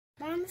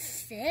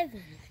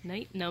7.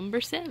 Night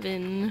number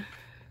 7.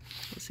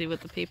 Let's see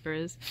what the paper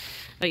is.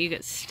 Oh, you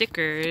got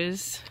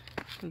stickers.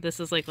 This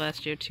is like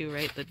last year too,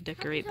 right? The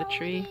decorate the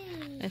tree,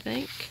 I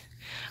think.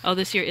 Oh,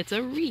 this year it's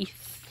a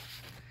wreath.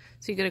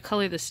 So you gotta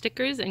color the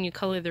stickers and you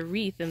color the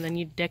wreath and then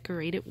you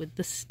decorate it with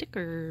the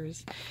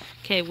stickers.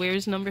 Okay,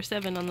 where's number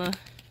 7 on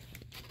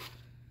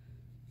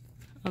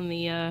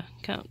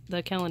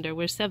the calendar?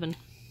 Where's 7?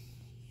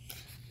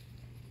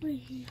 Right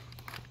here.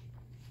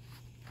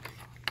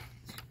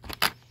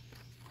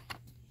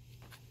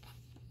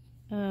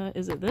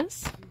 Is it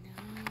this?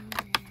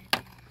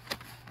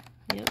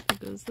 No. Yep, it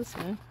goes this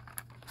way.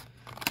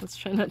 Let's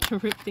try not to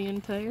rip the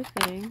entire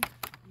thing.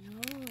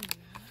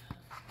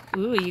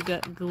 No. Ooh, you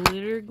got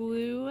glitter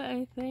glue,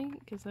 I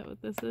think. Is that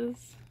what this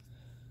is?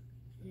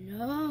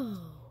 No.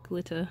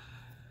 Glitter.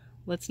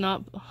 Let's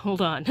not,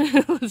 hold on.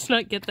 Let's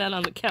not get that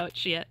on the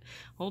couch yet.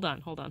 Hold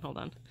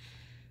on.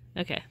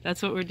 Okay,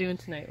 that's what we're doing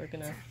tonight. We're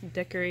gonna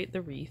decorate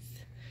the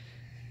wreath.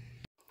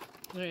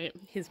 Alright,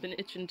 he's been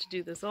itching to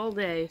do this all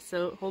day,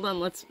 so hold on,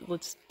 let's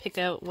pick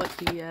out what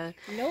the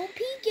No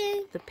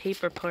peeking. the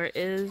paper part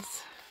is.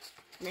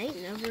 Night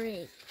number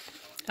 8.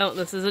 Oh,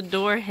 this is a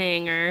door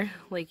hanger.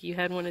 Like you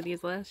had one of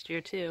these last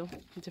year too.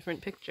 A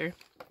different picture.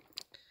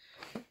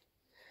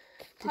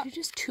 Did you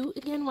just toot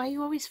again? Why are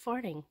you always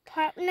farting?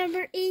 Pop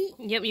number 8.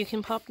 Yep, you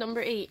can pop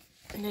number 8.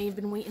 I know you've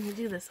been waiting to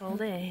do this all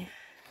day.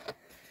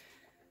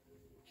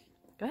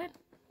 Go ahead.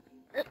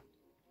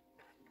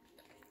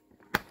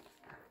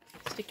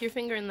 Stick your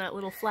finger in that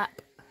little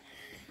flap.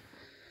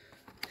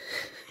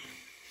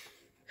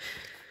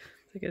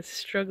 It's like a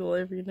struggle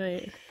every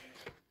night.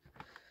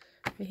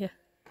 Yeah.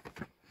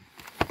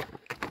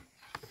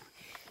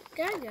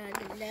 Gaga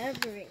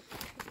number 8.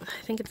 I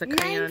think it's a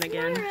crayon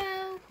again.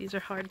 These are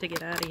hard to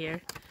get out of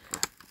here.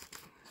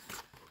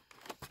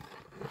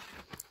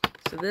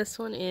 So this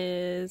one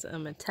is a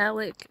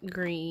metallic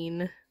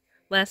green.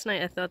 Last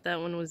night I thought that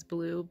one was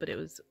blue, but it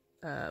was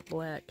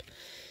black.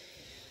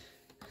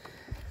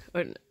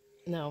 Or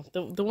no,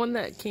 the one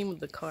that came with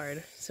the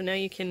card. So now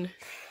you can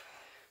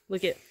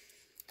look at,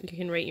 you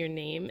can write your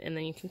name and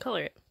then you can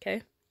color it,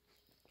 okay?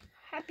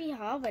 Happy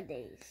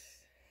holidays.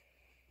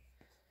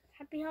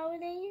 Happy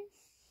holidays.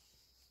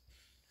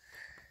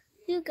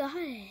 You got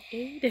it.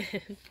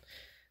 Aiden.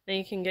 Now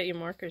you can get your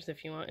markers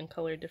if you want and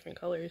color different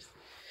colors.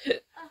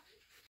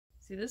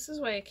 See, this is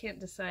why I can't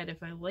decide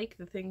if I like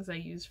the things I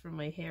use for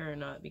my hair or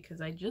not,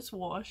 because I just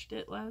washed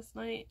it last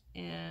night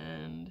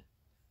and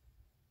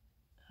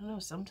I don't know,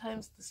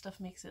 sometimes the stuff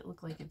makes it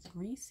look like it's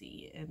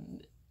greasy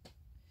and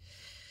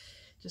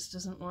just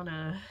doesn't want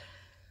to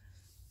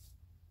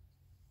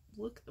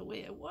look the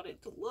way I want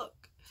it to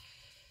look.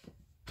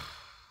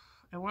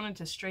 I wanted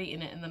to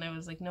straighten it and then I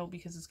was like, no,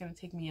 because it's going to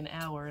take me an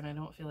hour and I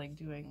don't feel like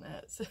doing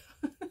that. So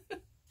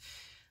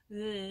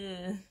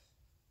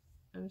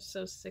I'm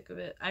so sick of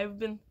it. I've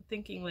been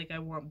thinking like I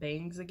want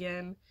bangs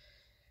again.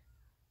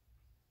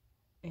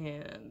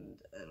 And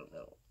I don't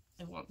know.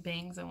 I want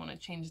bangs. I want to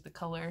change the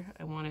color.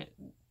 I want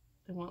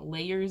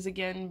layers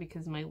again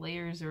because my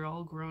layers are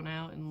all grown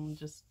out and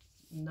just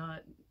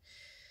not,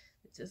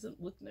 it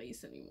doesn't look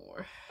nice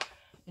anymore.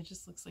 It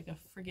just looks like a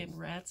friggin'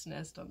 rat's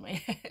nest on my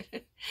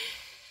head.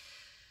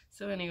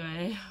 So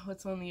anyway,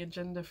 what's on the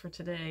agenda for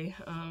today?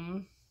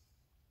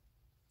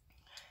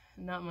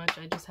 Not much.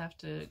 I just have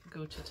to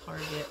go to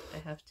Target. I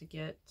have to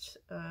get,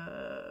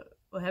 I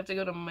have to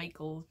go to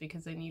Michael's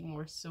because I need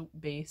more soap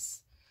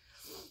base.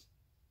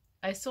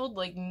 I sold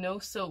like no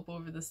soap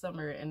over the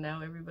summer and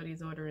now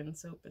everybody's ordering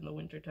soap in the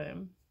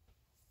wintertime.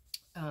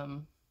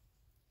 What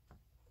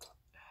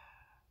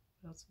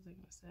else was I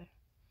gonna say?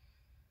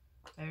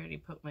 I already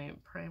put my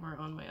primer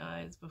on my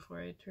eyes before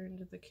I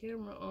turned the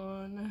camera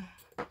on.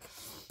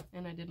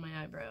 And I did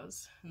my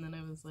eyebrows. And then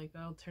I was like,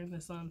 I'll turn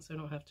this on so I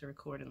don't have to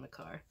record in the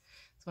car.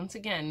 So once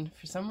again,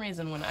 for some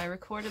reason, when I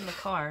record in the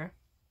car,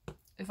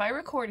 if I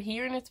record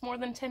here and it's more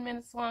than 10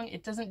 minutes long,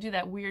 it doesn't do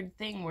that weird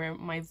thing where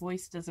my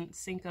voice doesn't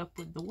sync up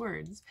with the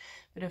words.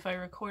 But if I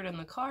record in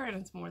the car and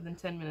it's more than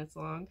 10 minutes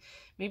long,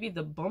 maybe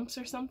the bumps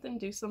or something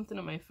do something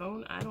to my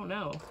phone. I don't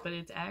know, but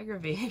it's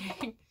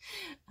aggravating.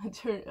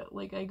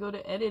 I go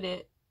to edit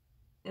it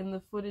and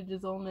the footage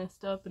is all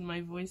messed up and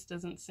my voice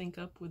doesn't sync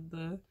up with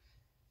the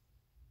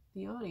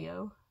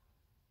audio.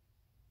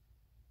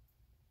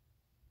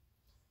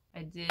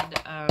 I did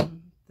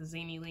the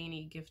Zany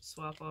Laney gift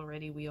swap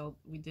already. We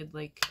did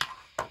like,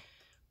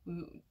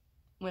 we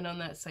went on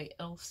that site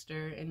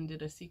Elfster and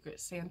did a Secret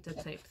Santa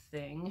type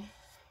thing.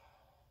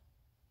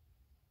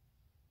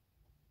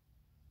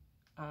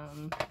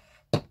 And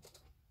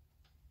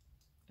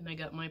I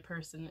got my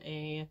person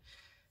a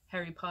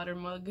Harry Potter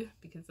mug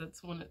because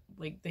that's one,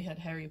 like they had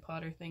Harry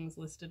Potter things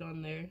listed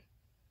on their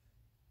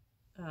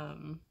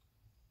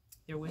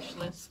wish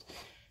list.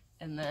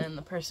 And then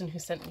the person who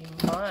sent me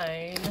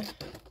mine,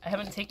 I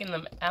haven't taken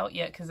them out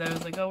yet because I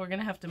was like, oh, we're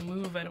gonna have to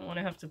move. I don't want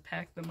to have to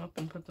pack them up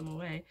and put them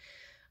away.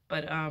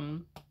 But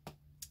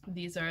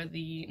these are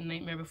the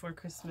Nightmare Before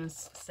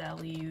Christmas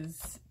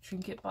Sally's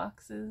trinket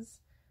boxes.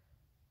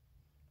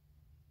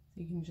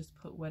 You can just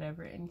put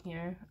whatever in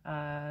here.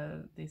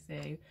 They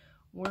say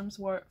worm's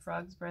wart,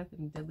 frog's breath,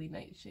 and deadly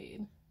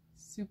nightshade.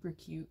 Super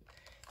cute.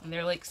 And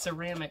they're like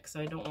ceramic, so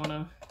I don't want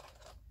to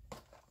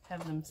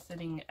have them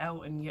sitting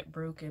out and get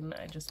broken.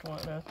 I just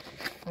want to,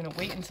 I'm going to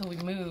wait until we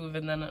move,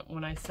 and then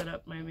when I set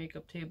up my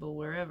makeup table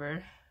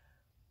wherever,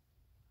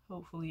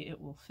 hopefully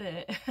it will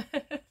fit.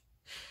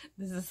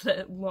 This is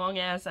a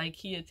long-ass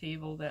IKEA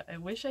table that I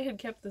wish I had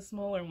kept the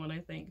smaller one, I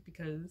think,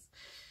 because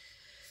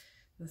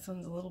this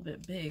one's a little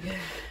bit big.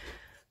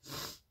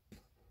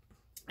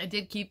 I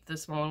did keep the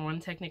smaller one.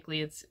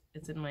 Technically, it's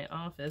in my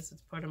office.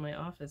 It's part of my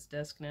office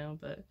desk now,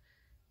 but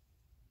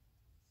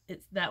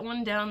it's that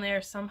one down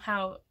there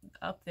somehow,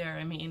 up there,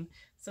 I mean,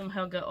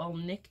 somehow got all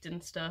nicked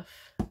and stuff,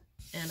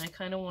 and I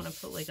kind of want to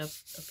put like a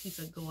piece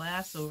of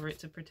glass over it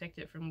to protect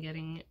it from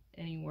getting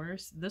any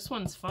worse. This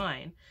one's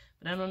fine,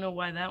 but I don't know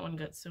why that one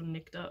got so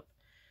nicked up.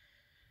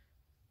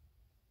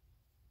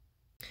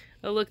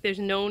 Oh look, there's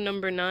no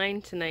number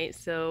 9 tonight,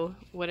 so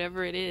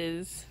whatever it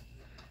is.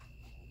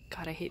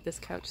 God, I hate this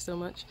couch so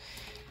much.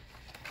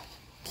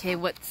 Okay,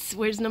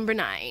 where's number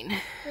 9?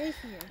 Right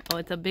here. Oh,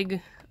 it's a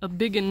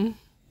biggin.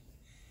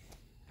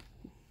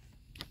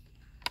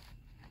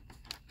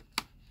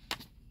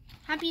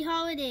 Happy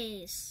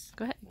holidays.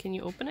 Go ahead, can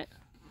you open it?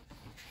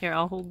 Here,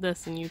 I'll hold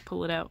this and you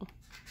pull it out.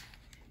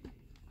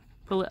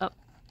 Pull it up.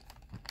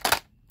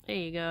 There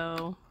you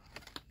go.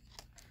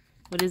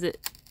 What is it?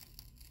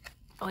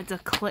 Oh, it's a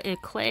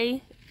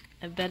clay.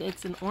 I bet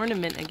it's an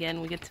ornament again.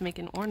 We get to make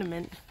an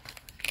ornament.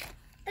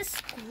 A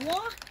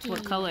squawky.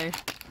 What color?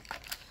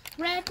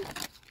 Red.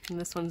 And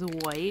this one's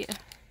white.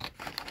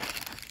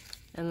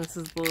 And this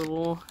is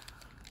the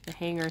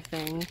hanger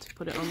thing to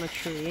put it on the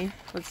tree.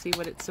 Let's see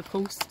what it's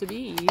supposed to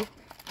be.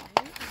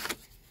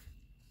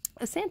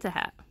 A Santa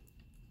hat.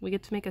 We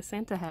get to make a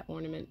Santa hat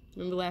ornament.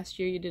 Remember last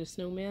year you did a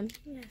snowman?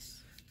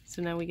 Yes.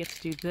 So now we get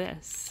to do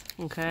this.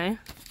 Okay?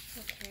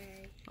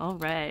 Okay. All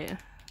right.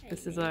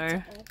 This is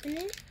our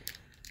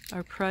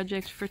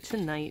project for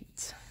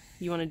tonight.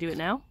 You want to do it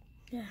now?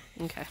 Yeah.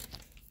 Okay.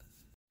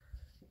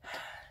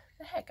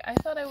 The heck, I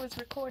thought I was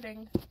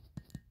recording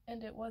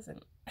and it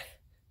wasn't.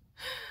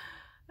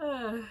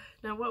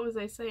 Now what was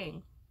I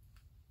saying?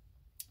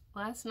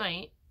 Last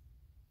night,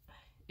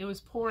 it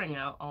was pouring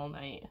out all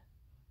night.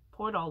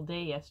 Poured all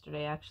day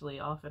yesterday, actually,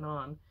 off and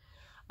on.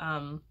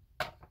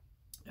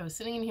 I was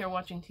sitting in here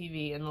watching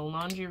TV, and the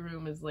laundry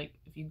room is like,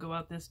 if you go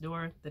out this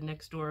door, the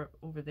next door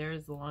over there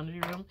is the laundry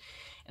room.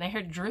 And I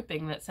heard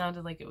dripping that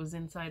sounded like it was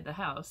inside the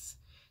house.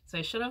 So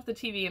I shut off the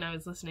TV and I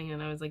was listening,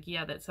 and I was like,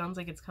 yeah, that sounds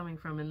like it's coming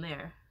from in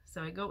there.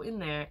 So I go in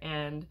there,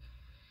 and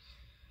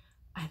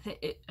I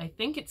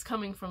think it's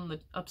coming from the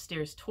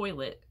upstairs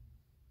toilet.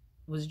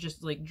 Was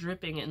just like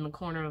dripping in the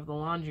corner of the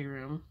laundry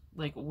room,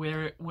 like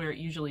where it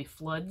usually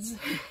floods.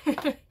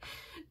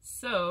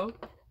 So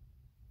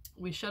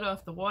we shut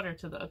off the water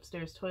to the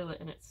upstairs toilet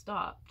and it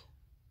stopped.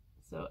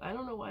 So I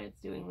don't know why it's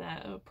doing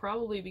that.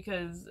 Probably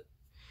because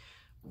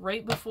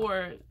right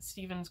before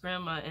Steven's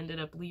grandma ended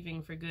up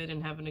leaving for good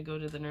and having to go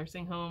to the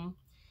nursing home,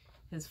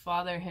 his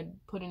father had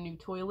put a new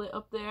toilet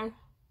up there.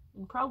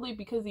 And probably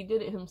because he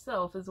did it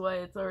himself is why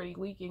it's already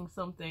leaking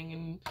something,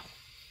 and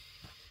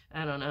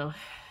I don't know.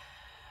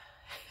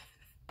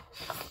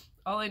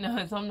 All I know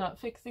is I'm not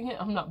fixing it.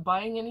 I'm not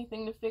buying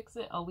anything to fix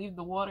it. I'll leave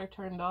the water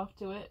turned off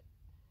to it.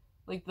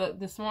 Like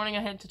this morning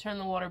I had to turn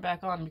the water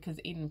back on because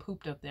Aiden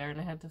pooped up there and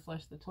I had to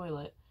flush the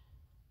toilet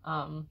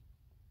to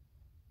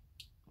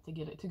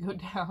get it to go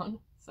down.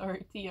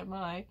 Sorry,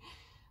 TMI.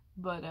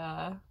 But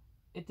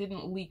it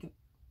didn't leak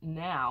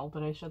now,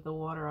 but I shut the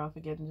water off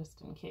again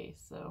just in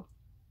case. So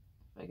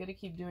if I gotta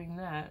keep doing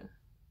that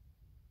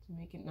to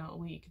make it not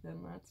leak,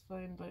 then that's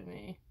fine by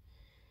me.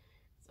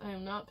 So I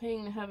am not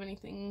paying to have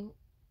anything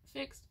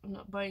fixed. I'm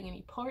not buying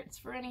any parts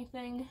for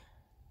anything.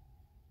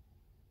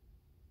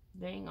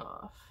 Dang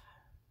off.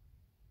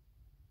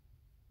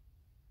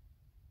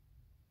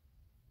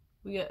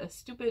 We got a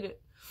stupid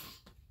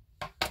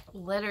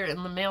letter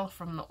in the mail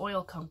from the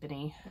oil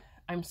company.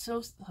 I'm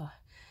so...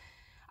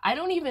 I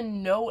don't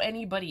even know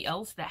anybody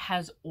else that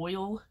has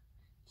oil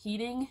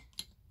heating,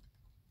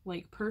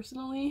 like,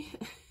 personally.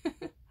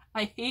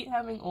 I hate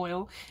having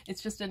oil.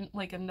 It's just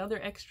like another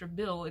extra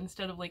bill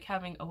instead of like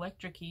having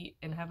electric heat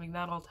and having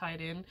that all tied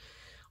in,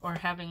 or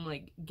having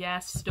like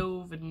gas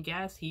stove and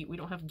gas heat. We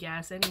don't have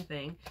gas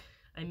anything.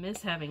 I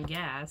miss having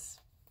gas.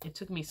 It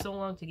took me so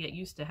long to get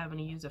used to having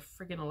to use a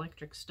friggin'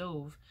 electric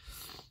stove.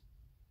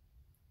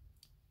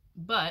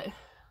 But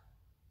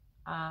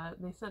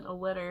they sent a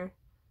letter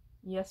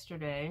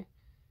yesterday.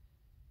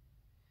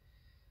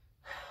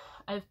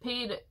 I've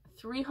paid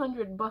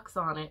 $300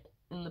 on it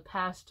in the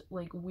past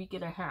like week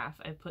and a half.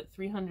 I put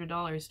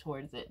 $300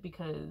 towards it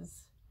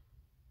because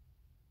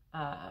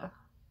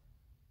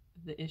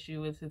the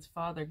issue is his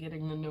father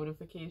getting the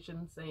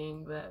notification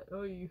saying that,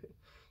 oh, you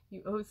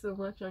owe so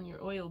much on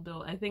your oil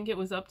bill. I think it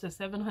was up to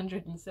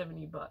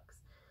 $770.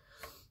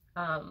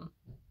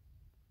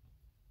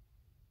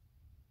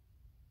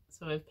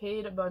 So I've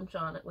paid a bunch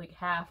on it, like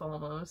half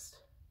almost.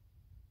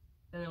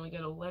 And then we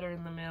got a letter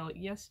in the mail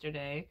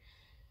yesterday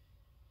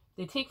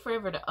they take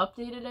forever to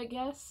update it, I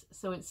guess.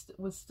 So it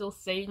was still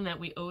saying that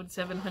we owed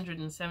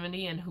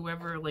 $770, and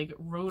whoever like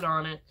wrote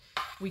on it,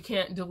 we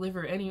can't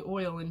deliver any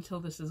oil until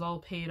this is all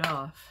paid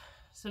off.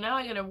 So now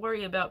I gotta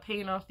worry about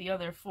paying off the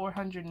other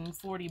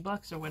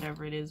 $440 or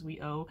whatever it is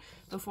we owe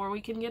before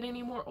we can get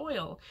any more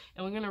oil.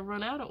 And we're gonna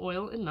run out of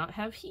oil and not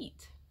have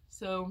heat.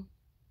 So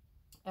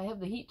I have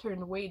the heat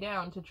turned way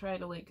down to try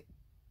to like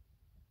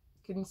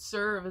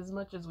conserve as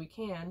much as we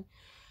can.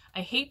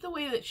 I hate the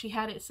way that she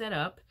had it set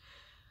up.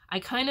 I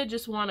kind of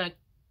just want to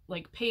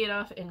like pay it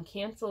off and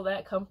cancel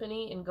that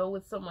company and go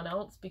with someone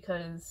else,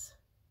 because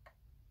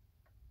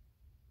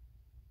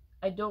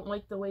I don't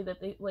like the way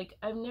that they, like,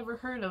 I've never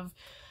heard of,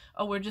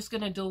 oh, we're just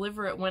going to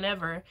deliver it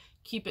whenever,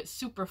 keep it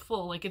super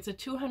full. Like, it's a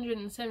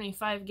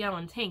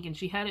 275-gallon tank, and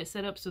she had it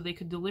set up so they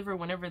could deliver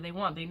whenever they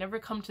want. They never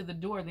come to the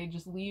door. They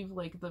just leave,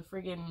 like, the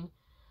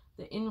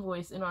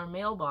invoice in our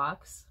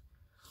mailbox.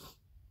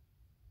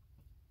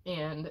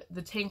 And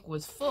the tank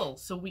was full,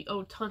 so we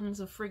owe tons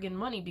of friggin'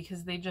 money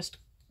because they just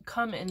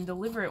come and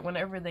deliver it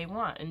whenever they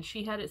want. And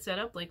she had it set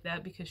up like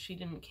that because she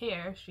didn't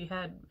care. She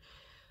had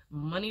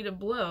money to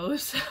blow,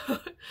 so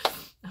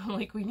I'm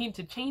like, we need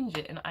to change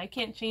it. And I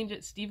can't change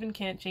it, Steven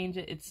can't change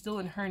it, it's still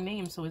in her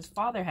name, so his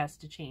father has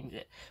to change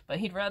it. But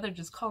he'd rather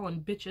just call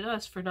and bitch at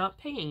us for not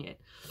paying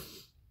it.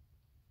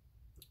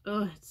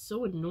 Ugh, it's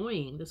so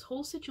annoying. This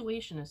whole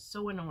situation is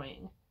so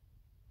annoying.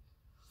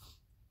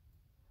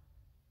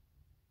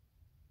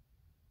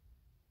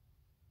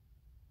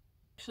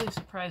 Actually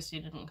surprised he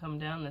didn't come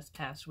down this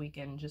past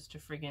weekend just to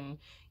friggin'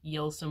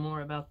 yell some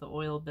more about the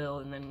oil bill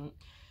and then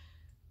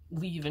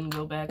leave and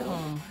go back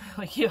home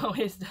like he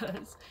always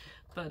does.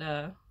 But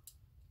I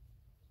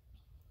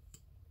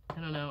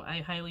don't know, I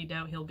highly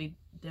doubt he'll be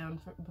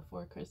down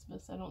before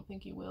Christmas. I don't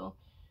think he will.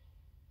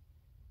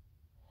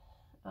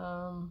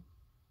 I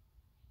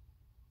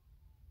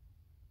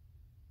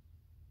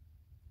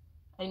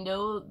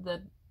know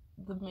that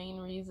the main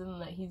reason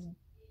that he's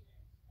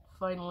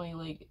finally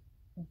like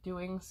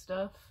doing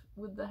stuff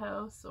with the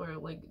house, or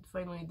like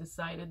finally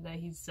decided that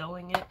he's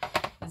selling it,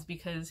 is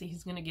because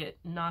he's gonna get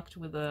knocked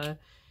with a,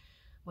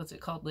 what's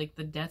it called, like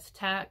the death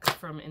tax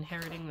from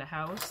inheriting the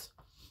house.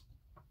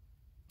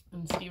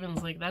 And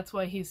Steven's like, that's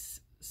why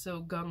he's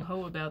so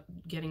gung-ho about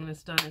getting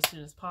this done as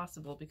soon as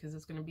possible, because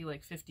it's gonna be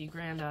like 50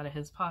 grand out of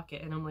his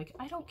pocket. And I'm like,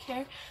 I don't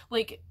care.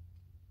 Like,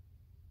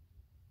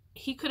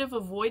 he could have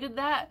avoided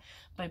that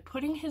by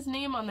putting his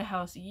name on the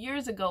house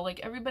years ago, like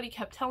everybody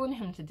kept telling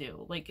him to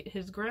do. Like,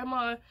 his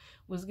grandma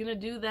was gonna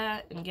do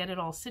that and get it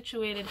all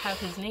situated, have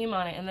his name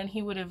on it, and then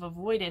he would have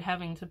avoided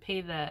having to pay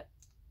the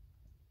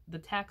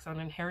tax on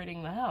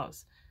inheriting the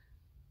house.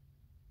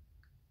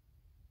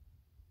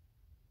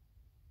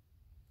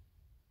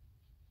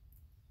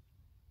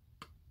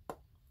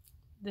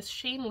 This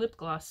Shane lip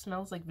gloss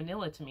smells like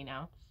vanilla to me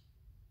now.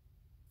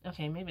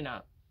 Okay, maybe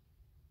not.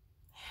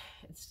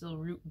 It's still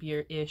root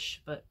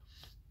beer-ish, but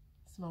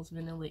it smells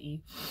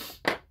vanilla-y.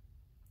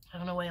 I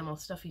don't know why I'm all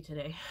stuffy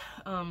today.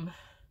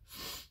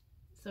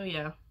 So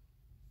yeah.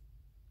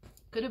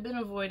 Could have been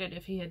avoided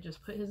if he had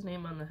just put his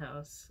name on the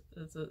house.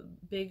 It's a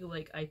big,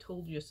 like, I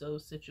told you so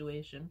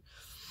situation.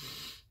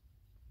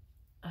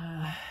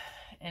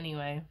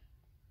 Anyway.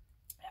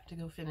 I have to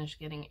go finish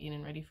getting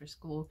Aiden ready for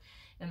school.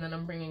 And then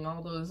I'm bringing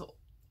all those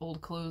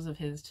old clothes of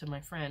his to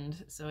my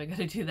friend, so I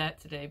gotta do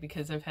that today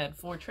because I've had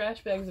 4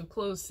 trash bags of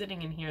clothes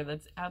sitting in here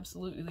that's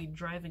absolutely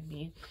driving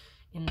me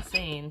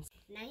insane.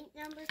 Night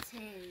number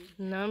 10.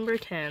 Number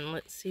 10,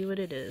 let's see what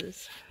it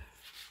is.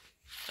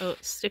 Oh,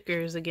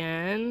 stickers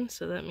again,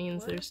 so that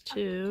means there's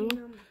 2.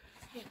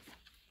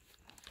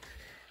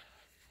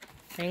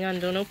 Hang on,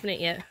 don't open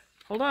it yet.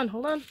 Hold on,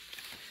 hold on.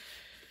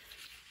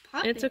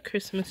 It's a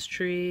Christmas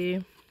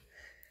tree.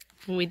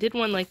 We did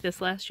one like this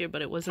last year,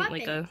 but it wasn't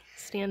like a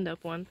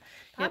stand-up one.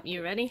 Yep,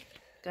 you ready?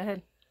 Go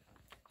ahead.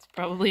 It's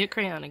probably a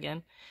crayon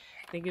again.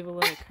 They give a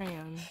lot of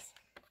crayons.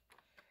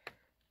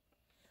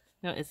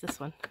 No, it's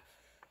this one.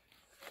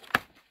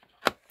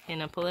 Okay,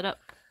 now pull it up.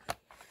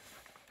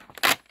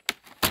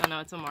 Oh no,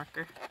 it's a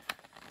marker.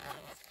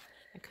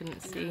 I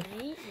couldn't see.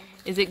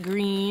 Is it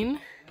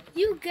green?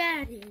 You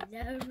got it.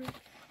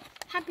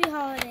 Happy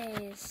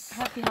holidays.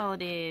 Happy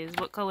holidays.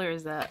 What color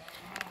is that?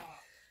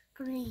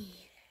 Green.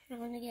 I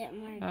want to get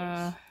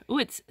markers. Ooh,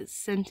 it's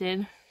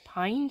scented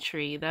pine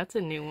tree. That's a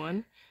new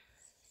one.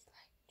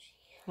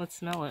 Let's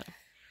smell it.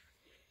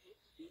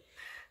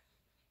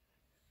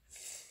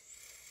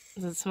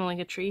 Does it smell like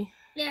a tree?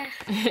 Yeah.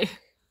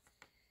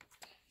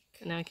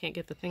 Now I can't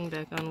get the thing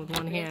back on with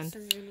one hand.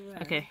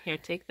 Okay, here,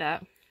 take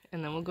that,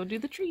 and then we'll go do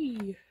the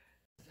tree.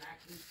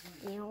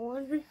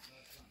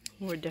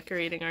 We're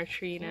decorating our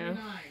tree now.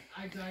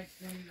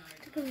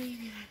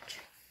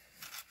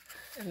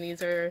 And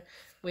these are,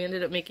 we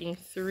ended up making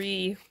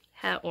 3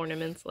 hat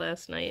ornaments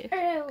last night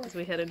because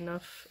we had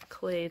enough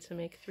clay to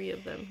make 3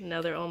 of them.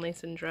 Now they're all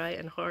nice and dry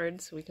and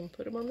hard, so we can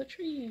put them on the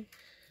tree.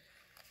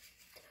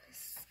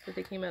 But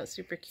they came out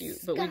super cute,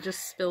 but we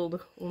just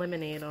spilled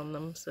lemonade on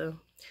them, so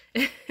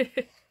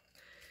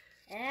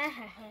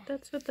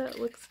that's what that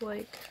looks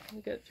like.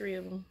 We got 3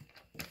 of them.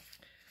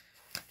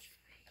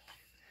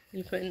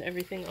 You putting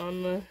everything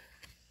on the...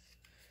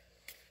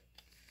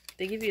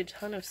 They give you a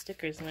ton of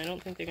stickers, and I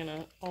don't think they're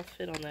gonna all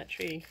fit on that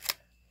tree.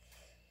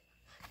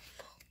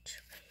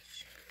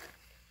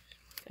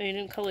 Oh, you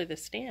didn't color the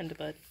stand,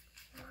 bud.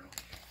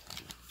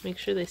 Make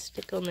sure they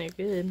stick on there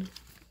good.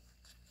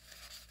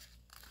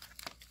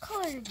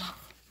 Color ball.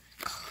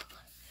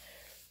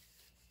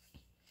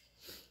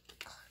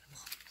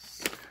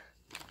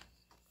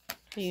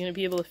 Are you gonna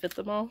be able to fit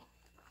them all?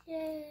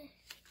 Yeah.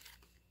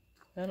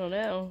 I don't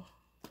know.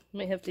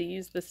 Might have to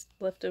use this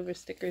leftover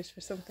stickers for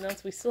something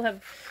else. We still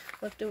have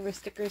leftover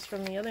stickers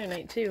from the other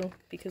night too,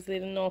 because they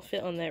didn't all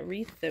fit on that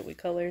wreath that we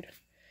colored.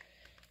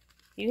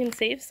 You can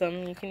save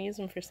some, you can use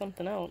them for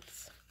something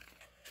else.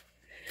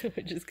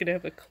 We're just gonna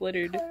have a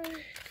cluttered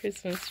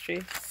Christmas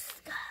tree.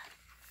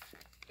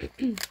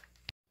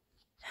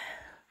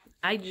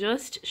 I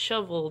just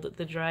shoveled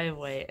the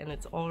driveway and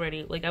it's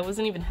already, like, I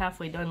wasn't even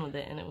halfway done with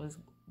it and it was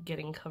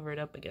getting covered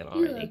up again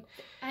already. Look,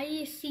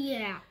 I see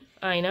it.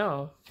 I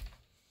know.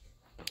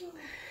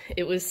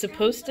 It was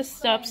supposed to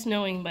stop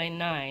snowing by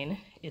 9.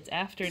 It's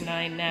after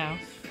 9 now.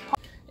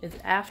 It's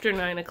after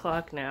 9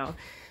 o'clock now.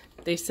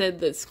 They said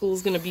that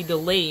school's gonna be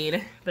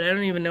delayed, but I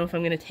don't even know if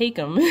I'm gonna take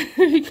them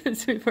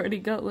because we've already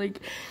got,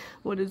 like,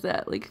 what is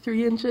that, like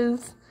 3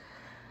 inches?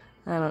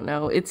 I don't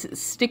know. It's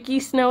sticky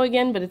snow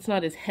again, but it's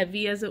not as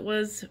heavy as it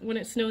was when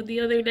it snowed the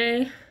other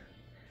day.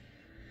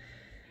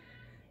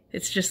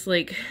 It's just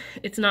like,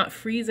 it's not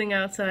freezing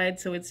outside,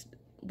 so it's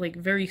like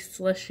very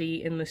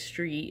slushy in the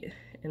street,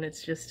 and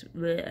it's just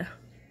bleh.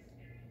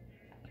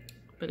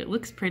 But it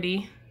looks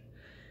pretty.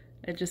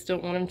 I just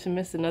don't want him to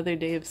miss another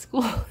day of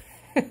school.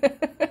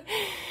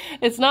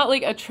 It's not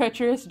like a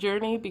treacherous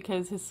journey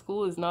because his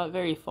school is not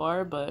very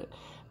far, but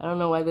I don't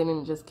know why they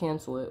didn't just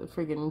cancel it. A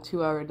friggin'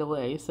 2-hour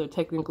delay, so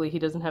technically he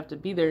doesn't have to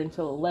be there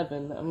until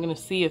 11. I'm gonna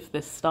see if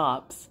this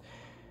stops.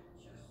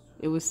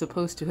 It was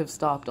supposed to have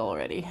stopped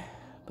already,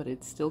 but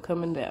it's still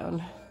coming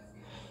down.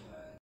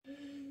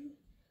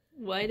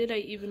 Why did I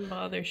even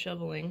bother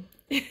shoveling?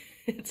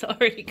 It's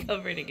already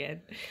covered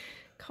again.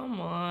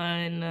 Come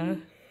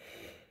on.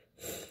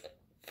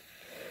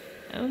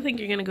 I don't think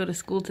you're gonna go to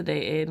school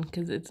today, Aiden,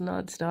 because it's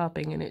not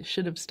stopping, and it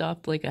should have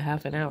stopped like a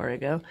half an hour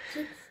ago.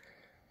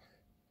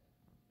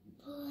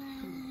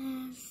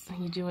 Are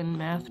you doing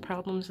math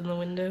problems in the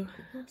window?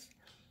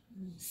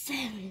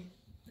 7.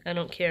 I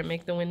don't care.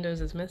 Make the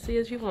windows as messy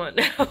as you want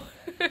now.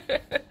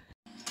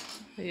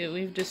 Yeah,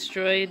 we've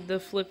destroyed the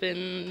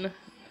flippin'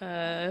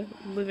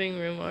 living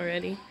room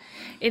already.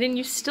 Aiden,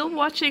 you still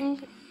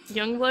watching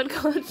Youngblood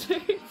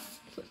concerts?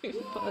 Let me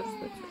pause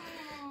this.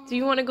 Do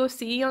you want to go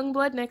see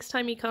Youngblood next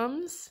time he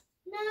comes?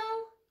 No.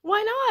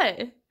 Why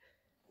not?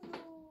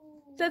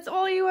 That's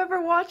all you ever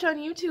watch on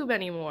YouTube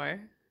anymore.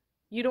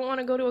 You don't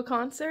want to go to a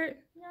concert?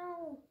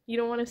 No. You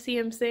don't want to see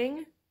him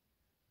sing?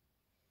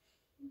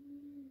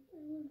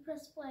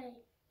 Press play.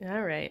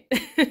 Alright.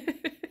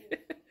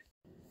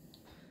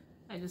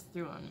 I just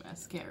threw on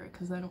mascara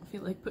because I don't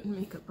feel like putting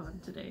makeup on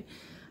today.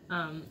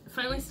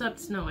 Finally stopped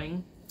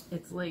snowing.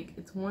 It's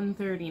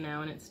 1:30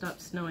 now and it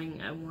stopped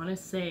snowing, I want to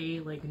say,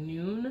 like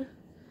noon.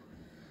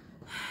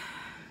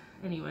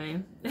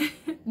 Anyway,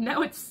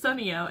 now it's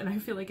sunny out and I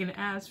feel like an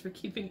ass for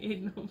keeping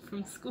Aiden home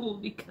from school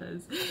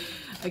because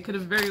I could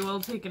have very well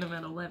taken him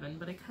at 11,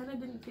 but I kind of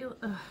didn't feel...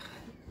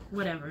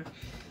 whatever.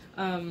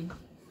 I'm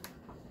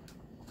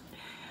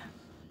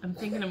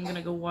thinking I'm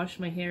gonna go wash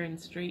my hair and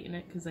straighten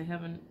it because I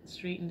haven't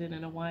straightened it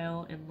in a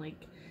while, and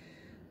like,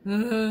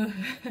 I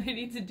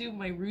need to do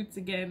my roots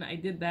again. I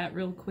did that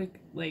real quick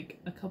like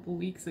a couple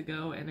weeks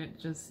ago and it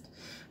just,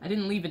 I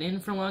didn't leave it in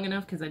for long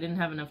enough because I didn't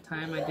have enough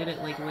time. I did it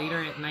like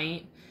later at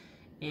night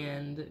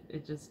and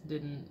it just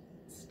didn't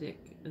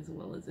stick as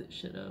well as it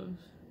should have.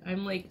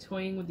 I'm like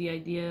toying with the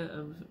idea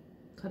of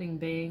cutting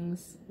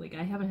bangs. Like,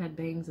 I haven't had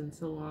bangs in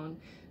so long,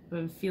 but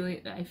I'm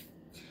feeling,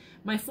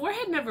 my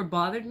forehead never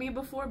bothered me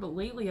before, but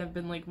lately I've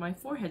been like, my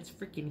forehead's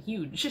freaking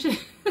huge.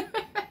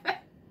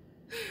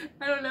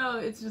 I don't know,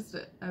 it's just,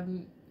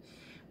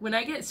 when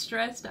I get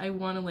stressed, I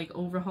want to like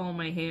overhaul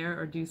my hair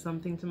or do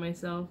something to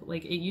myself.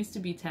 Like, it used to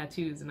be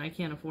tattoos and I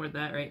can't afford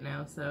that right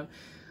now, so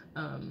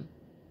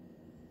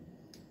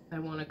I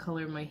want to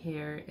color my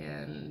hair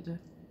and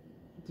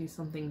do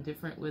something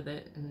different with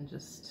it and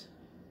just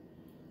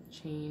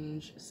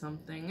change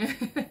something.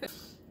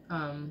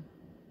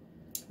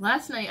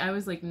 Last night I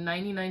was like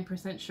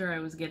 99% sure I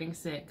was getting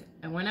sick.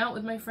 I went out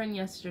with my friend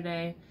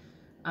yesterday.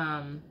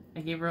 I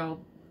gave her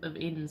all of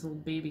Aiden's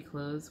old baby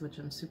clothes, which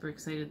I'm super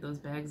excited those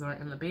bags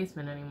aren't in the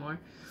basement anymore.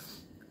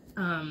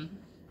 And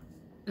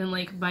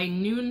like by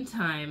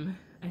noontime,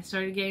 I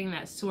started getting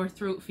that sore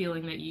throat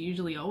feeling that you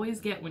usually always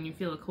get when you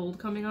feel a cold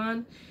coming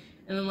on.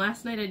 And then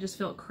last night I just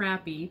felt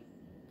crappy.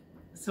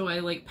 So I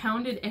like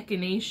pounded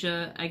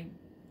echinacea. I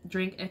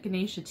drank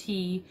echinacea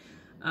tea.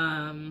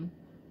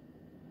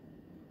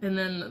 And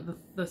then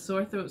the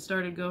sore throat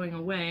started going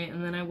away,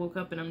 and then I woke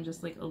up and I'm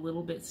just like a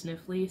little bit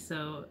sniffly,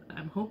 so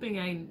I'm hoping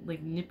I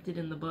like nipped it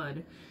in the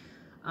bud.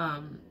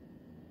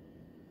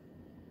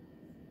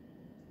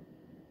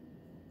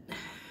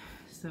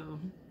 So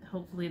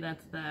hopefully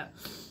that's that.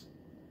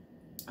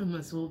 And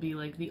this will be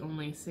like the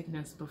only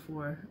sickness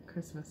before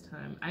Christmas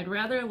time. I'd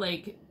rather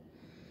like,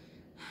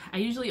 I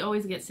usually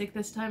always get sick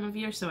this time of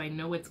year, so I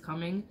know it's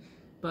coming,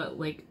 but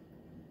like,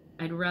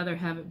 I'd rather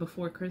have it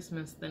before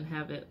Christmas than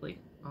have it like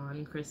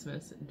on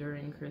Christmas,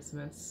 during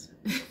Christmas.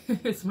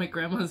 So my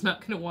grandma's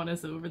not gonna want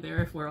us over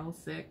there if we're all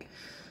sick.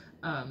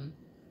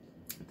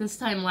 This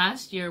time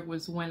last year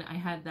was when I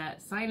had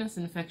that sinus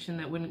infection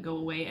that wouldn't go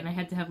away, and I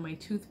had to have my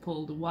tooth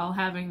pulled while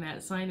having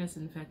that sinus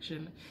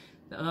infection.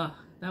 Ugh,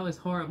 that was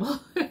horrible.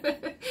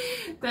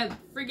 That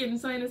friggin'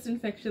 sinus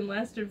infection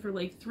lasted for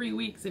like 3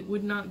 weeks. It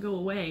would not go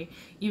away.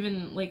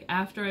 Even like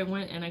after I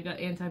went and I got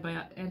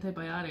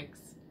antibiotics,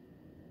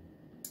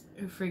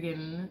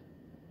 friggin'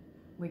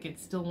 like it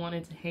still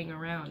wanted to hang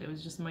around. It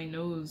was just my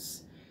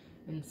nose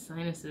and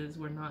sinuses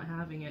were not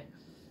having it.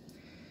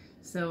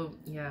 So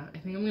yeah, I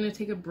think I'm gonna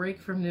take a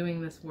break from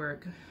doing this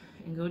work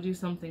and go do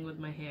something with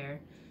my hair.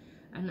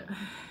 And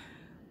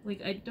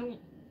like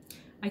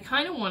I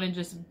kind of want to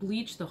just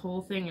bleach the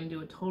whole thing and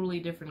do a totally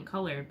different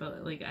color,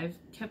 but like I've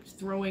kept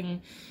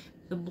throwing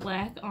the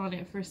black on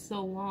it for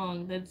so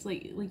long that it's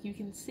like you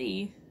can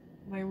see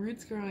my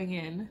roots growing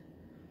in.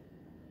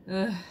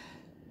 Ugh.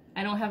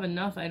 I don't have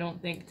enough, I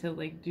don't think, to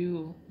like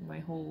do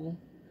all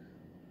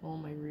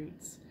my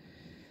roots.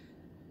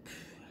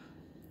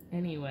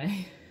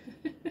 Anyway.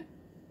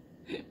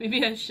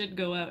 Maybe I should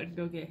go out and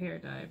go get hair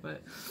dye,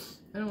 but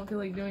I don't feel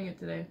like doing it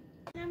today.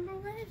 Number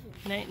 11.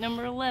 Night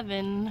number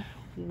 11.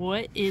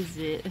 What is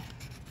it?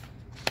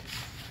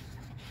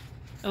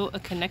 Oh, a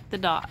connect the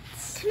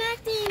dots.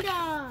 Connecting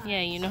dots.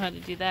 Yeah, you know how to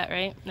do that,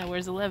 right? Now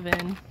where's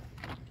 11?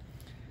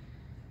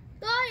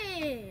 Got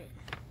it.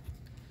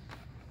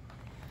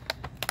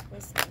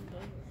 What's number?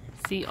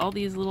 See all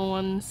these little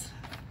ones?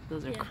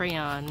 Those are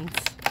crayons.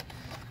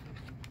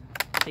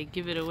 They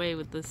give it away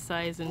with the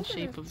size and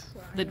shape of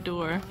the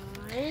door.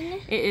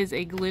 It is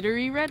a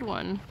glittery red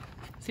one.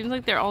 Seems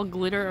like they're all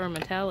glitter or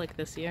metallic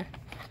this year.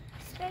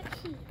 Start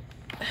here.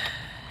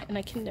 And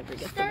I can never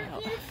get them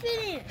out. Start and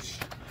finish.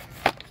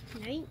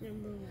 Night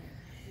number 1.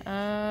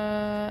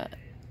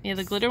 Yeah,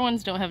 the glitter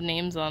ones don't have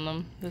names on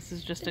them. This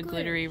is just a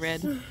glittery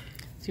red. So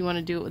you want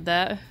to do it with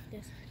that?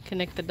 Yes.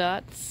 Connect the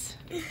dots.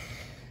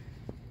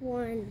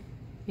 1.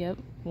 Yep,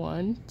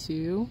 1,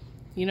 2.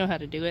 You know how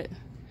to do it.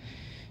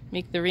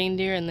 Make the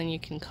reindeer and then you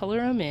can color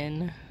them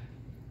in.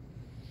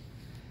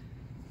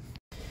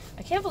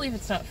 I can't believe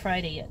it's not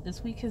Friday yet.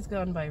 This week has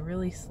gone by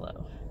really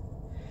slow.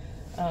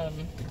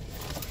 I'm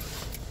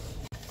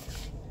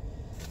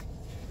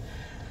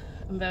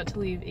about to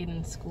leave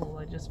Aiden's school.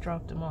 I just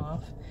dropped him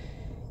off.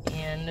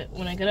 And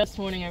when I got up this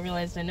morning, I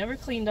realized I never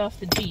cleaned off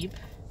the Jeep.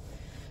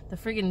 The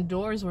friggin'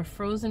 doors were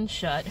frozen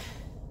shut.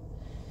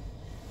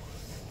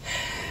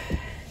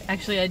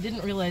 Actually, I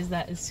didn't realize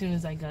that as soon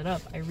as I got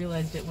up. I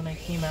realized it when I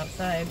came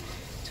outside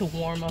to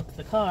warm up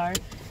the car.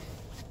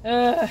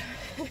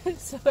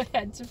 So I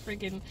had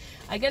to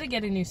I gotta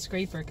get a new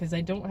scraper because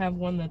I don't have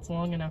one that's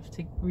long enough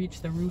to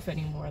reach the roof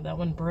anymore. That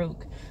one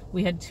broke.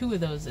 We had 2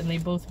 of those and they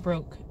both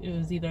broke. It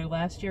was either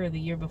last year or the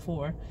year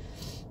before.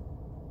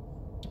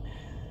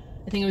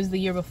 I think it was the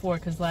year before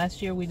because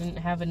last year we didn't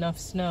have enough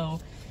snow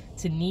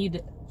to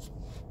need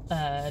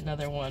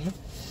another one.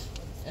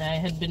 I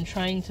had been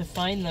trying to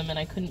find them and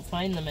I couldn't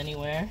find them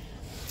anywhere.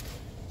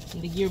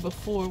 And the year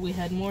before we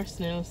had more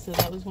snow, so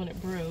that was when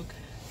it broke,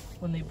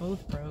 when they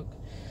both broke.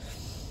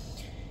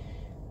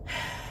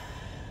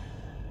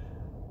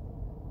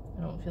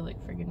 I don't feel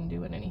like friggin'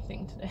 doing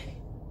anything today.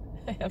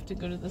 I have to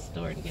go to the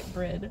store and get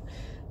bread.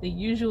 The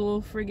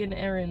usual friggin'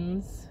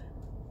 errands.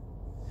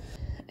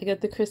 I got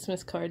the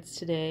Christmas cards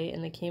today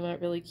and they came out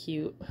really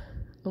cute.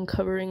 I'm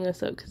covering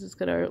this up because it's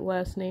got our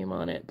last name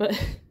on it, but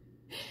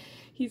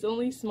he's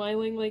only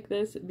smiling like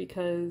this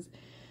because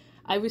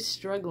I was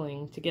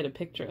struggling to get a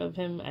picture of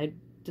him. I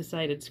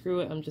decided, screw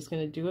it, I'm just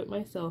going to do it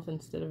myself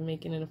instead of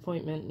making an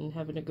appointment and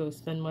having to go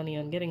spend money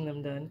on getting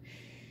them done.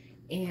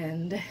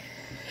 And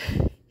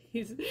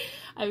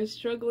I was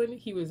struggling.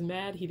 He was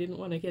mad. He didn't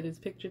want to get his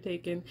picture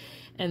taken.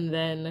 And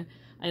then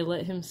I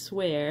let him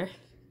swear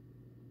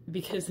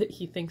because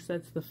he thinks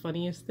that's the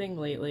funniest thing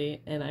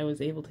lately. And I was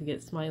able to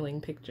get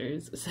smiling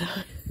pictures. So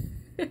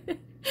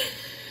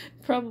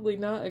probably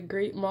not a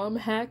great mom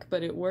hack,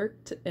 but it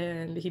worked.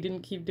 And he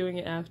didn't keep doing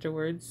it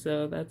afterwards.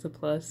 So that's a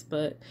plus.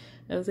 But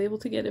I was able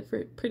to get a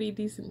pretty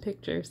decent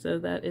picture. So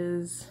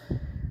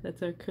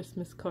that's our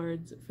Christmas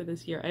cards for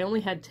this year. I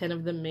only had 10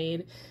 of them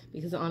made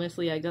because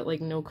honestly I got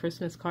like no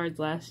Christmas cards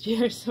last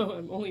year, so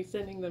I'm only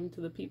sending them to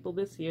the people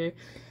this year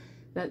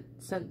that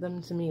sent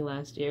them to me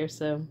last year.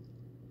 So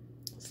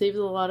saves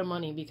a lot of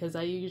money because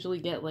I usually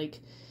get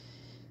like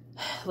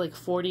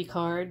 40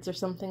 cards or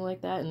something like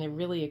that and they're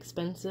really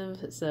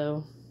expensive,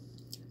 so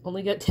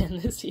only got 10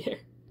 this year.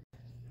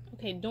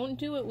 Okay, don't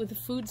do it with the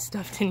food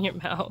stuffed in your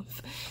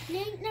mouth.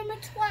 Night number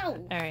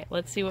 12. Alright,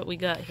 let's see what we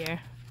got here.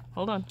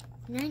 Hold on.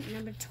 Night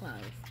number 12.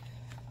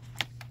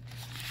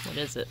 What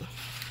is it?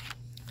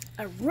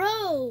 A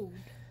road.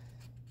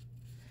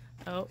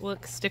 Oh,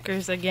 look,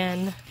 stickers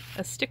again.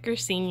 A sticker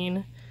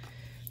scene.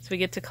 So we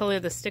get to color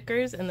the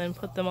stickers and then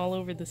put them all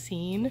over the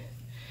scene.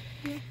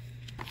 Yeah.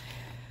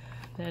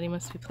 Daddy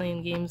must be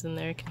playing games in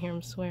there. I can hear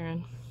him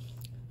swearing.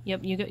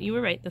 Yep, you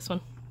were right, this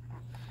one.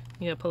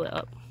 You gotta pull it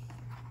up.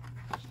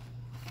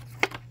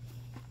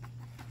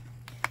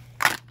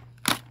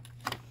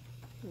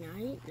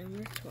 Night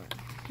number 12.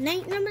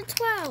 Night number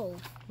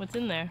 12! What's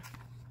in there?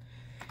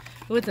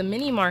 Oh, it's a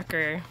mini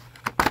marker.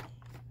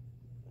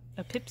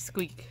 A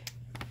pipsqueak.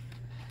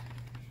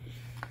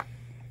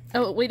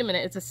 Oh, wait a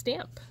minute, it's a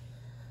stamp.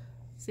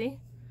 See?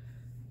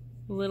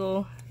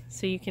 Little,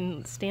 so you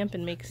can stamp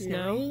and make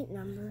snow.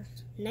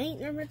 Night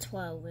number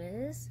 12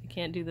 is... I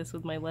can't do this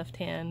with my left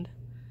hand.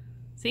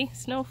 See?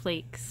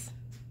 Snowflakes.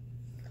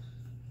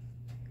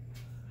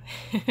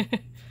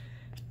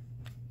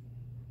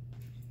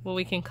 Well,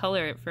 we can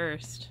color it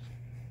first.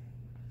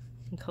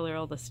 And color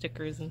all the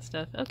stickers and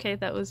stuff. Okay,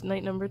 that was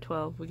night number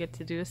 12. We get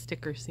to do a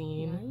sticker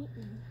scene.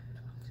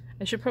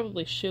 I should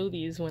probably show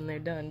these when they're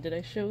done. Did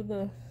I show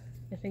the...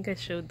 I think I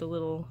showed the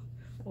little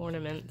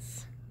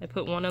ornaments. I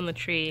put one on the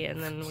tree,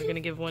 and then we're gonna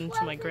give one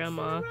to my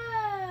grandma.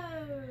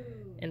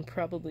 And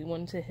probably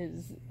one to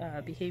his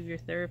behavior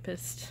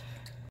therapist.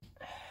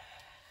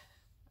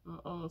 I'm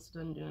almost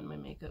done doing my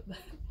makeup.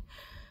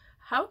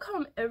 How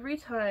come every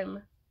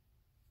time...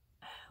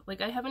 Like,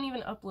 I haven't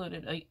even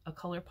uploaded a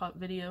ColourPop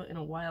video in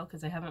a while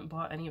because I haven't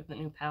bought any of the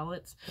new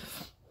palettes.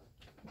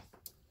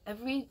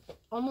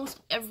 Almost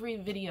every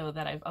video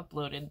that I've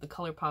uploaded, the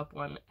ColourPop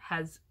one,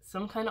 has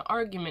some kind of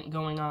argument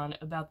going on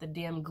about the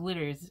damn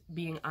glitters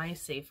being eye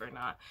safe or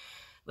not.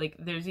 Like,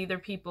 there's either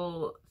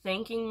people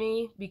thanking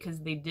me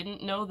because they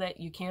didn't know that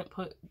you can't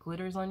put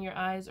glitters on your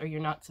eyes or you're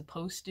not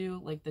supposed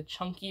to. Like, the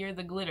chunkier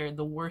the glitter,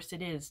 the worse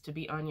it is to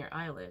be on your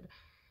eyelid.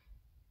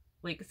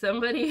 Like,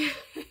 somebody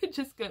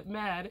just got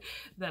mad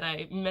that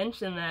I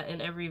mention that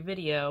in every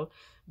video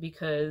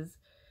because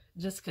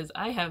just because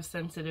I have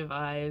sensitive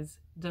eyes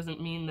doesn't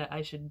mean that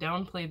I should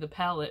downplay the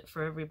palette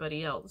for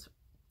everybody else.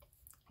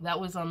 That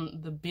was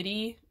on the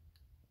Bitty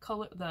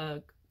color,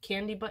 the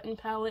candy button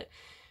palette,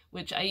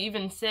 which I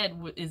even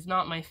said is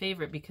not my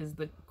favorite because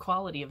the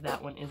quality of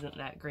that one isn't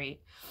that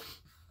great.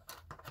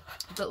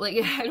 But, like,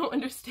 I don't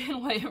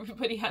understand why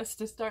everybody has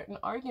to start an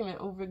argument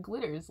over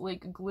glitters.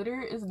 Like,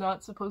 glitter is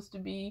not supposed to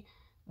be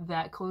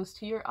that close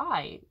to your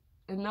eye.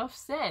 Enough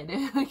said.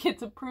 Like,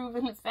 it's a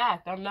proven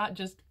fact. I'm not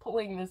just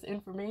pulling this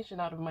information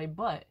out of my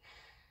butt.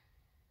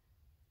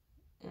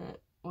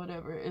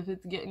 Whatever. If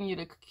it's getting you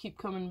to keep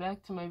coming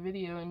back to my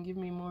video and give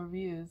me more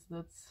views,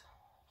 that's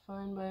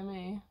fine by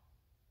me.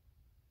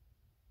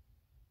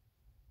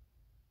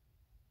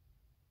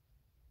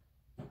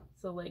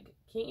 So, like,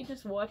 can't you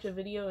just watch a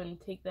video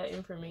and take that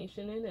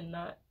information in and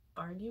not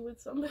argue with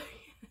somebody?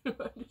 I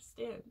don't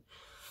understand.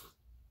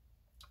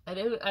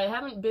 I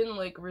haven't been,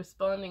 like,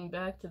 responding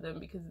back to them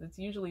because it's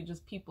usually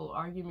just people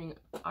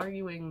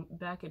arguing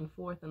back and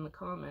forth in the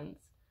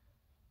comments.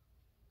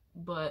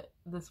 But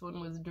this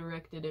one was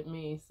directed at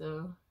me,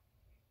 so...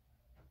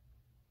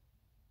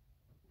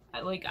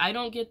 I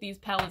don't get these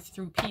palettes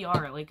through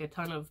PR like a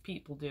ton of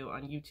people do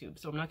on YouTube,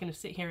 so I'm not going to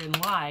sit here and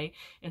lie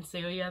and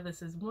say, oh yeah,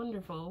 this is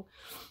wonderful.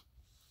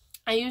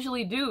 I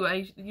usually do.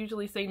 I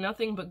usually say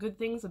nothing but good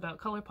things about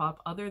ColourPop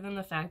other than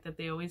the fact that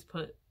they always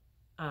put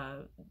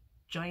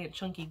giant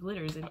chunky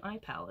glitters in eye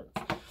palettes.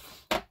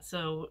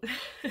 So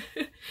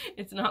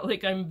it's not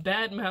like I'm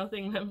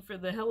bad-mouthing them for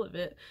the hell of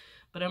it,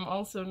 but I'm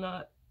also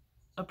not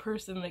a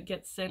person that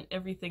gets sent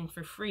everything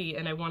for free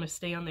and I want to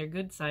stay on their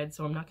good side,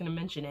 so I'm not going to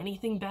mention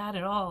anything bad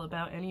at all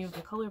about any of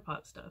the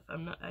ColourPop stuff.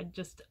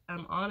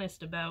 I'm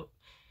honest about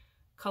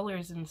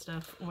colors and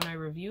stuff when I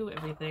review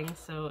everything,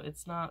 so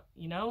it's not,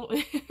 you know,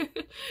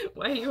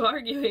 why are you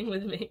arguing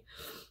with me?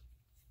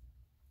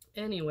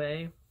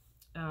 Anyway,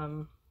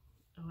 oh,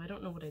 I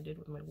don't know what I did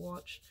with my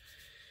watch.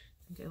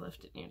 I think I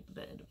left it near the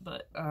bed,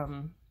 but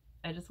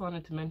I just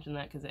wanted to mention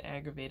that because it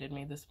aggravated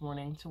me this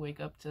morning to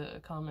wake up to a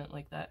comment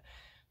like that.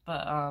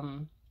 But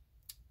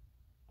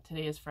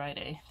today is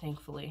Friday,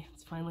 thankfully.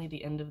 It's finally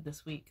the end of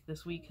this week.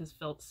 This week has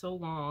felt so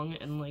long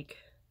and like,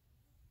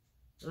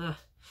 ugh.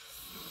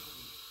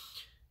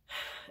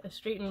 I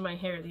straightened my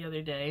hair the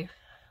other day.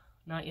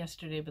 Not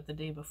yesterday, but the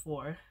day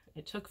before.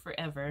 It took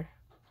forever.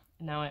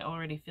 And now I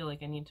already feel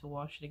like I need to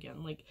wash it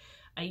again. Like,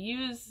 I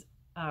use,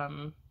 I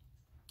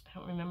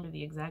don't remember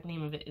the exact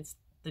name of it. It's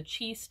the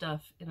Chi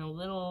stuff in a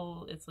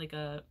little, it's like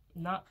a,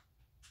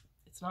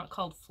 it's not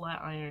called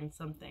flat iron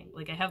something.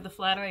 Like, I have the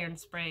flat iron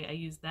spray. I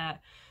use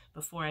that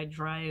before I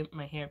dry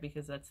my hair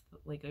because that's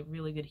like a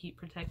really good heat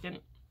protectant.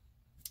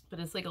 But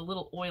it's like a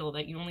little oil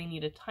that you only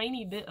need a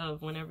tiny bit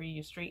of whenever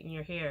you straighten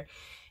your hair.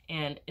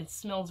 And it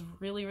smells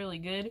really, really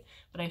good.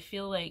 But I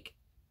feel like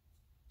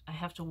I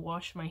have to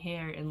wash my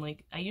hair. And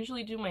like, I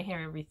usually do my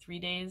hair every 3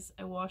 days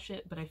I wash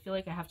it. But I feel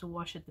like I have to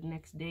wash it the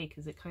next day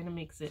because it kind of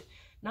makes it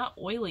not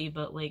oily,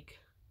 but like,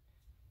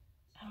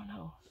 I don't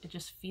know. It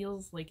just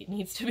feels like it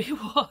needs to be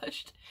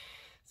washed.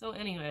 So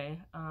anyway,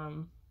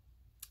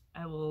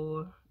 I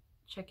will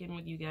check in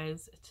with you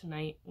guys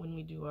tonight when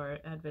we do our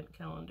advent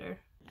calendar.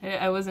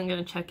 I wasn't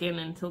going to check in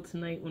until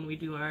tonight when we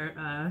do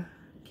our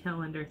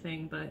calendar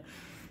thing, but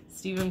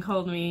Steven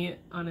called me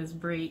on his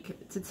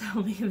break to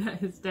tell me that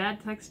his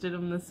dad texted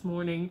him this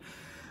morning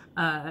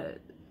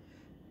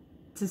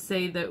to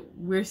say that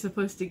we're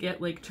supposed to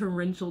get like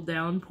torrential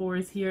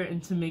downpours here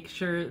and to make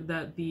sure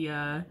that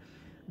the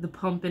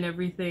pump and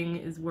everything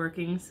is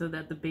working so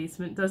that the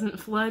basement doesn't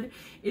flood.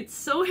 It's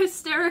so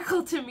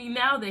hysterical to me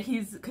now that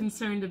he's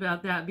concerned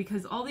about that,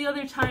 because all the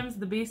other times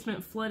the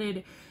basement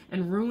flooded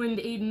and ruined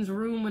Aiden's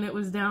room when it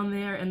was down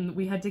there, and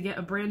we had to get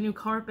a brand new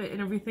carpet and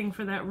everything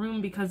for that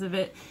room because of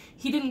it,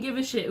 he didn't give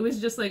a shit. It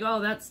was just like, oh,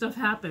 that stuff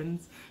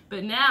happens.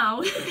 But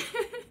now,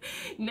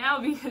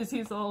 now because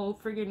he's all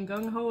friggin'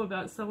 gung-ho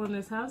about selling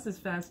this house as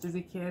fast as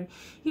he can,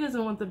 he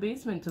doesn't want the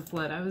basement to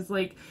flood. I was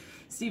like,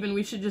 Steven,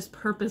 we should just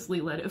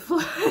purposely let it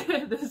flood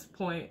at this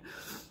point.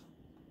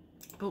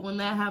 But when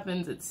that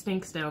happens, it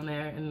stinks down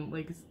there, and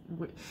like,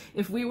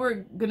 if we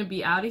were gonna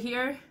be out of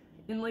here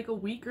in like a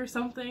week or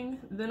something,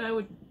 then I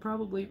would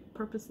probably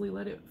purposely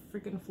let it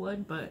freaking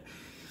flood, but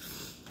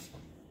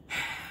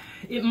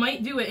it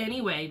might do it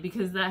anyway,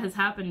 because that has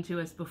happened to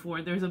us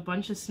before. There's a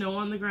bunch of snow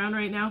on the ground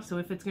right now, so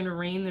if it's gonna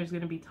rain, there's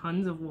gonna be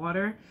tons of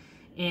water,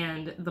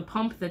 and the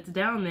pump that's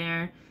down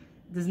there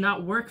does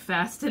not work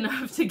fast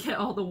enough to get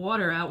all the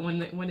water out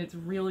when it's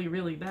really,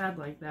 really bad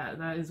like that.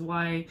 That is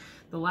why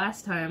the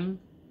last time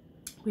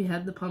we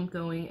had the pump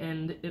going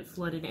and it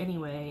flooded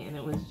anyway, and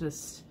it was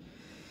just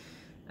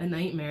a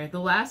nightmare. The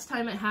last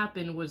time it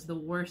happened was the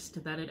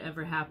worst that had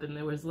ever happened.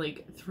 There was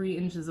like 3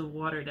 inches of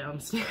water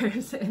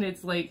downstairs, and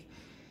it's like,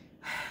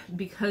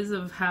 because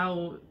of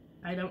how,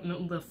 I don't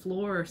know, the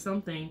floor or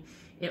something,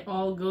 it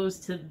all goes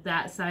to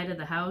that side of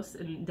the house,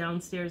 and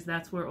downstairs,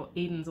 that's where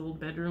Aiden's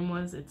old bedroom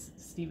was. It's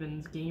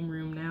Steven's game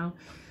room now,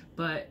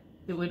 but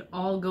it would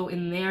all go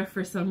in there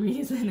for some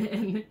reason,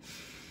 and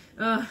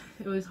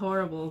it was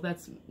horrible.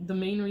 That's the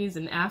main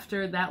reason.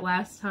 After that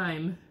last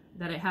time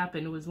that it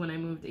happened was when I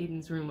moved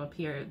Aiden's room up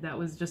here. That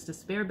was just a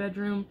spare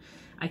bedroom.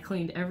 I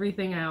cleaned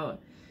everything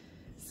out.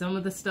 Some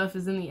of the stuff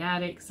is in the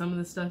attic, some of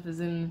the stuff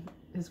is in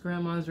his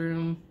grandma's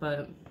room,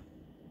 but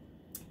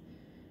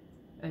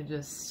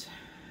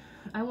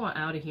I want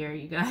out of here,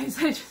 you guys.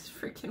 I just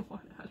freaking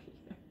want out of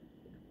here.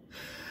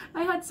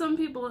 I had some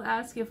people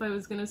ask if I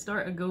was gonna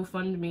start a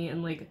GoFundMe,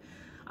 and like,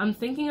 I'm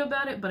thinking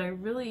about it, but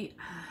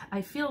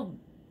I feel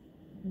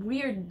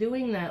weird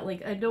doing that.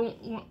 Like,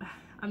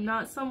 I'm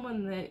not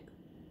someone that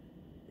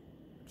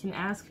can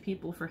ask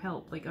people for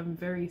help. Like, I'm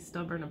very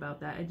stubborn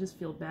about that. I just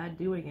feel bad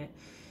doing it.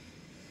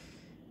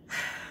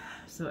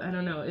 So I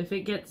don't know, if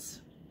it gets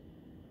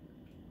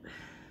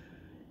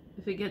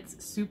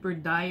super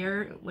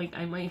dire, like,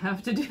 I might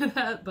have to do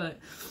that, but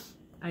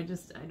I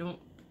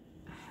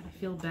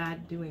feel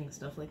bad doing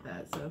stuff like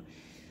that, so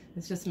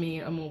it's just me.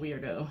 I'm a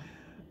weirdo.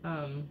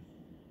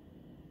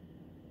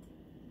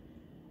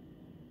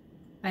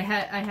 I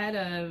had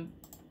a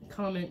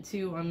comment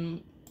too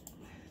on,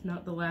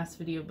 not the last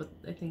video, but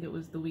I think it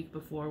was the week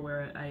before,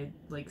 where I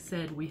like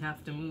said we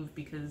have to move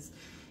because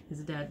his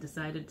dad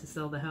decided to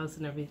sell the house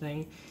and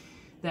everything,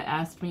 that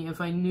asked me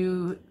if I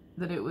knew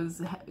that it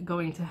was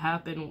going to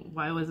happen,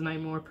 why wasn't I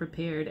more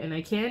prepared? And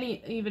I can't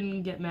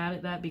even get mad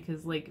at that,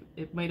 because like,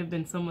 it might have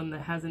been someone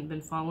that hasn't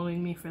been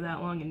following me for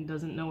that long and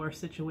doesn't know our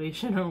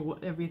situation or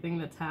everything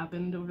that's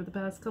happened over the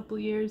past couple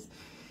of years.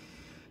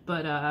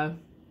 But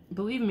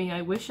believe me,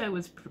 I wish I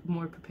was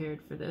more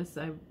prepared for this.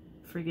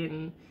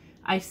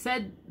 I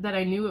said that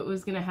I knew it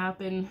was gonna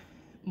happen,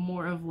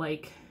 more of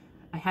like,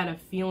 I had a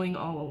feeling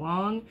all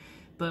along,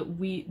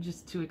 but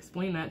just to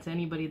explain that to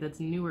anybody that's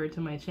newer to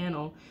my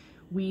channel,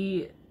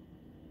 we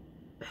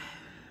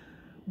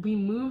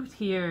moved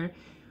here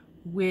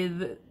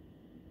with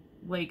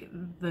like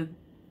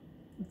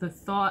the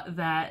thought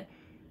that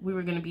we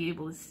were going to be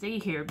able to stay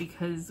here,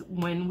 because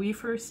when we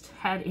first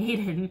had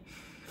Aiden,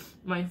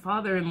 my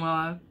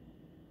father-in-law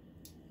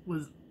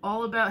was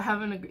all about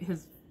having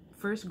his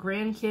first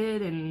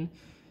grandkid, and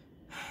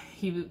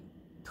he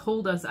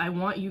told us, I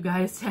want you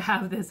guys to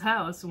have this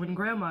house when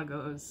grandma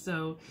goes.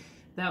 So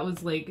that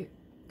was like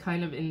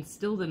kind of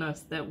instilled in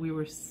us that we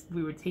were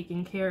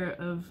taking care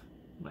of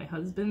my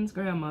husband's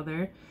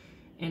grandmother,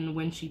 and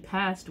when she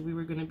passed, we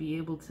were going to be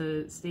able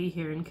to stay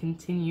here and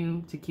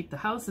continue to keep the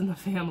house in the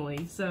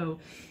family. So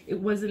it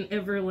wasn't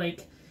ever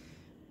like,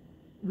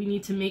 we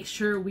need to make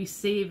sure we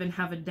save and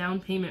have a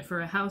down payment for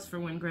a house for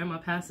when grandma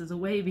passes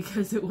away,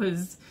 because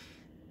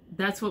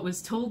that's what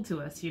was told to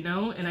us, you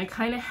know? And I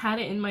kind of had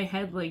it in my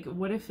head, like,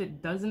 what if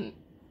it doesn't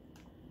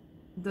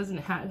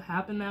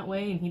happen that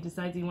way, and he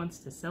decides he wants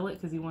to sell it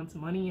because he wants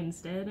money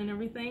instead and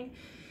everything?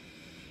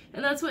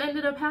 And that's what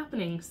ended up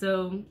happening.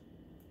 So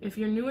if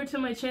you're newer to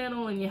my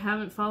channel and you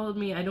haven't followed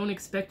me, I don't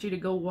expect you to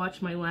go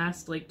watch my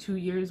last like 2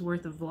 years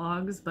worth of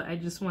vlogs, but I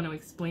just want to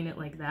explain it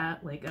like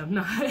that. Like, I'm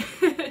not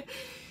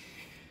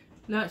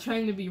not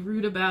trying to be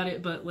rude about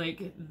it, but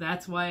like,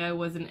 that's why I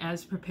wasn't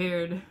as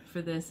prepared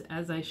for this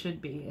as I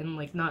should be. And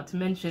like, not to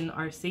mention,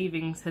 our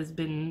savings has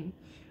been,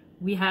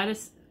 we had a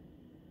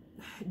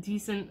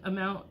decent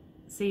amount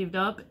saved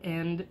up,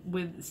 and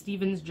with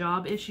Steven's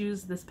job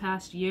issues this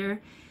past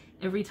year,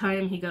 every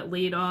time he got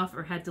laid off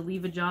or had to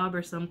leave a job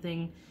or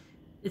something,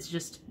 it's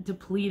just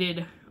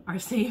depleted our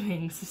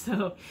savings.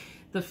 So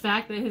the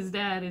fact that his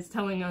dad is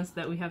telling us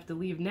that we have to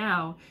leave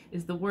now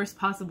is the worst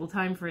possible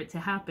time for it to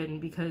happen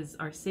because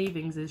our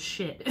savings is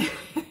shit.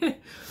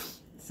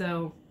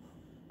 So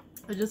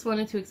I just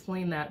wanted to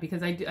explain that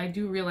because I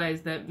do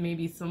realize that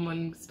maybe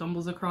someone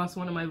stumbles across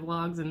one of my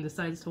vlogs and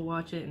decides to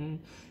watch it and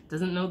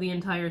doesn't know the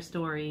entire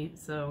story.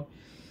 So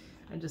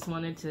I just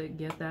wanted to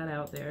get that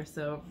out there.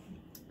 So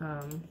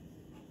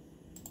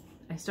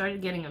I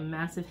started getting a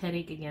massive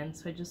headache again,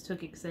 so I just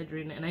took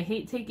Excedrin, and I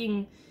hate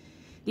taking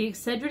the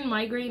Excedrin.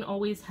 Migraine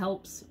always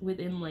helps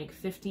within like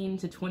 15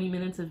 to 20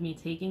 minutes of me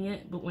taking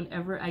it, but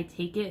whenever I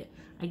take it,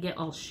 I get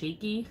all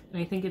shaky,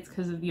 and I think it's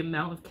because of the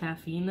amount of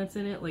caffeine that's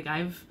in it. Like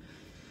I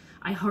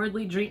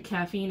hardly drink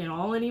caffeine at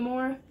all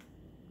anymore,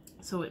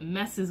 so it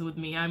messes with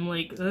me. I'm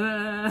like,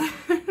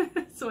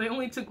 so I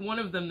only took one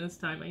of them this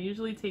time. I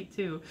usually take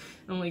two.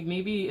 I'm like,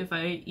 maybe if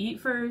I eat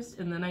first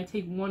and then I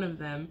take one of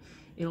them,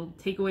 it'll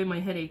take away my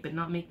headache but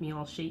not make me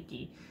all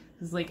shaky.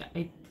 It's like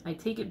I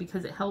take it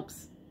because it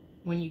helps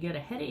when you get a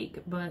headache,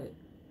 but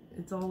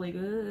it's all like,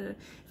 ugh.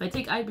 If I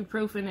take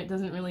ibuprofen, it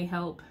doesn't really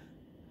help.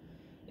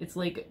 It's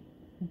like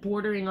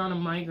bordering on a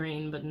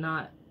migraine, but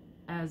not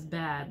as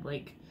bad.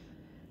 Like,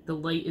 the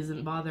light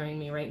isn't bothering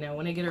me right now.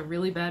 When I get a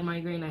really bad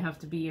migraine, I have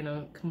to be in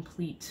a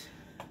complete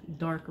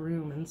dark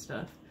room and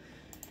stuff.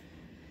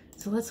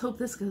 So let's hope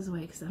this goes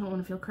away, because I don't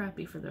want to feel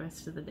crappy for the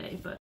rest of the day.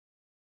 But